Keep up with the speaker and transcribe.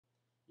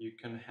you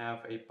can have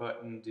a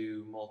button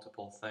do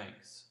multiple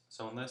things.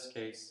 So in this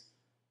case,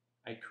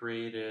 I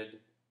created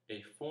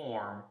a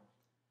form,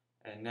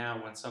 and now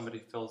when somebody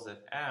fills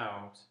it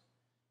out,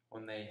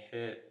 when they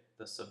hit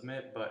the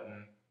submit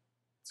button,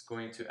 it's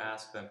going to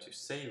ask them to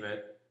save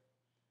it.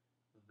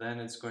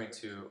 Then it's going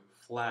to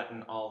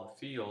flatten all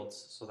the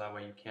fields so that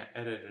way you can't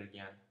edit it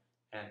again,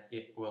 and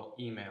it will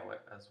email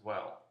it as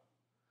well.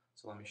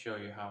 So let me show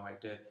you how I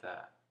did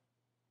that.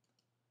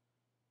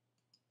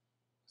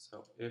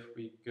 So if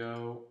we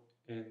go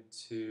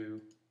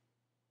into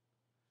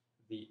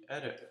the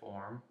edit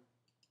form,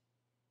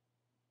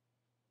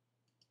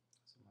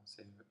 so I'm going to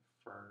save it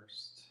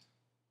first.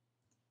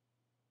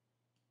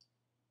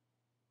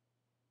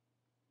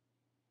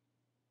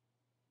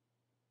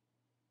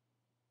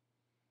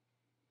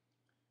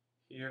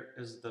 Here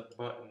is the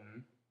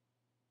button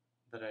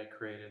that I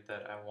created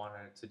that I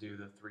wanted to do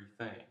the three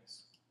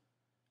things.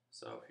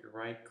 So if you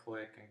right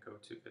click and go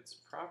to its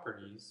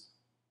properties,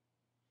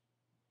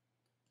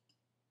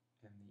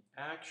 in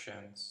the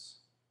actions,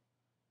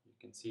 you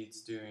can see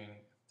it's doing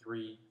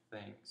three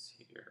things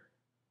here.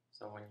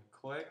 So when you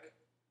click,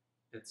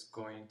 it's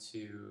going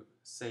to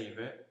save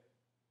it,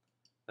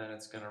 then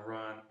it's going to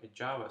run a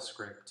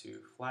JavaScript to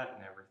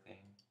flatten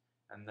everything,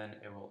 and then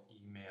it will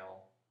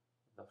email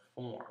the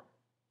form.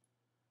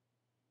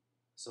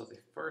 So the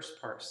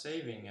first part,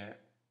 saving it,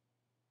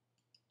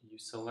 you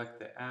select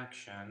the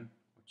action,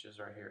 which is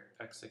right here,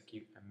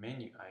 execute a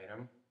menu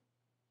item,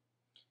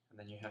 and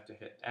then you have to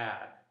hit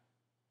add,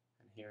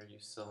 and here you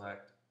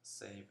select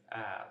save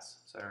as.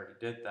 So I already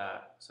did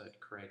that, so it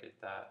created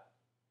that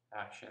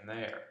action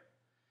there.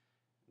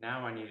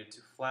 Now I needed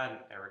to flatten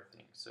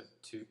everything. So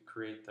to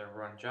create the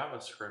run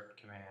JavaScript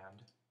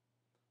command,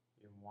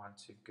 you want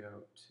to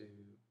go to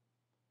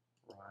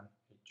run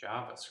a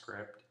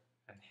JavaScript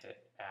and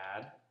hit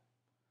add.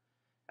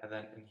 And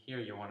then in here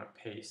you want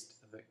to paste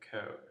the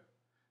code.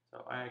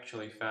 So I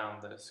actually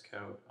found this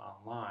code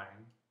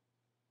online.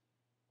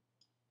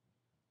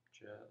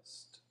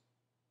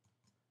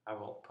 I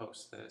will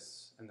post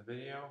this in the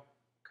video,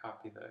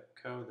 copy the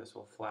code. This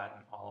will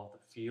flatten all of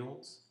the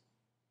fields.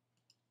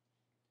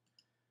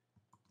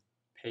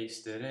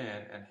 Paste it in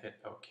and hit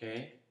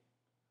OK.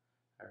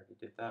 I already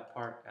did that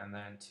part. And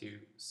then to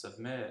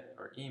submit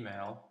or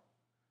email,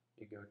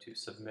 you go to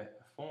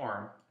submit a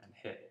form and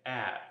hit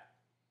add.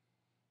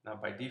 Now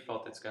by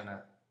default it's going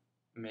to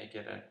make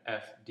it an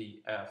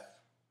FDF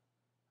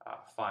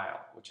file,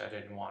 which I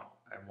didn't want.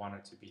 I want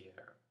it to be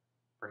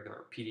a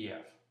regular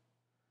PDF.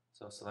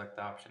 So select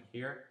the option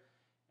here,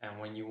 and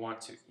when you want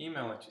to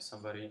email it to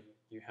somebody,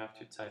 you have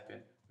to type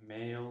in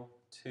mail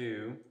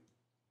to :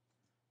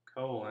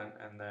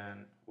 and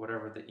then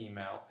whatever the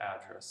email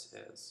address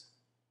is.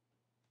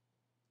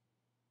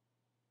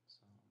 So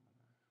I'm going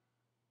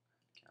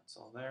to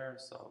cancel there.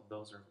 So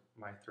those are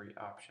my three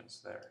options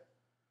there.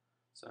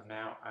 So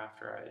now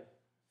after I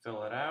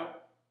fill it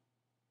out,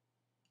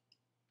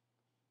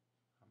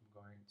 I'm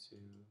going to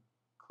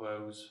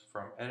close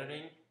from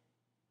editing.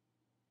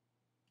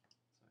 So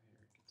here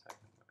you can type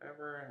in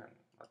whatever, and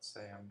let's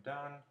say I'm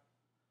done.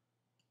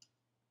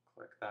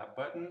 Click that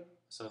button.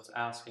 So it's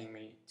asking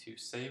me to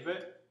save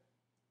it.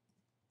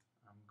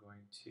 I'm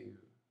going to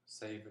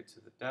save it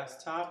to the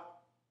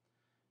desktop.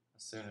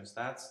 As soon as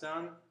that's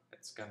done,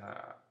 it's going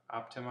to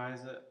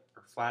optimize it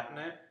or flatten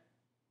it.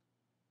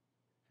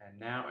 And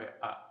now it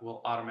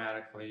will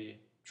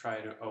automatically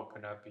try to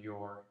open up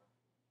your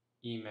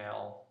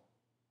email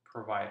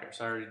provider.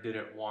 So I already did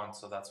it once,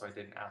 so that's why I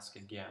didn't ask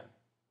again.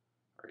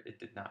 Or it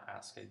did not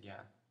ask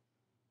again.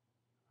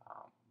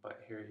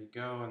 But here you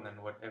go, and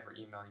then whatever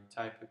email you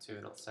type it to,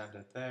 it'll send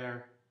it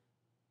there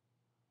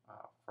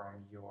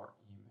from your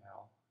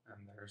email.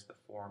 And there's the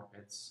form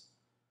it's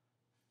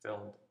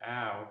filled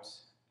out,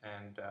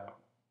 and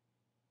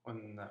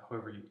when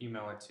whoever you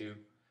email it to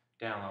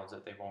downloads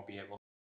it, they won't be able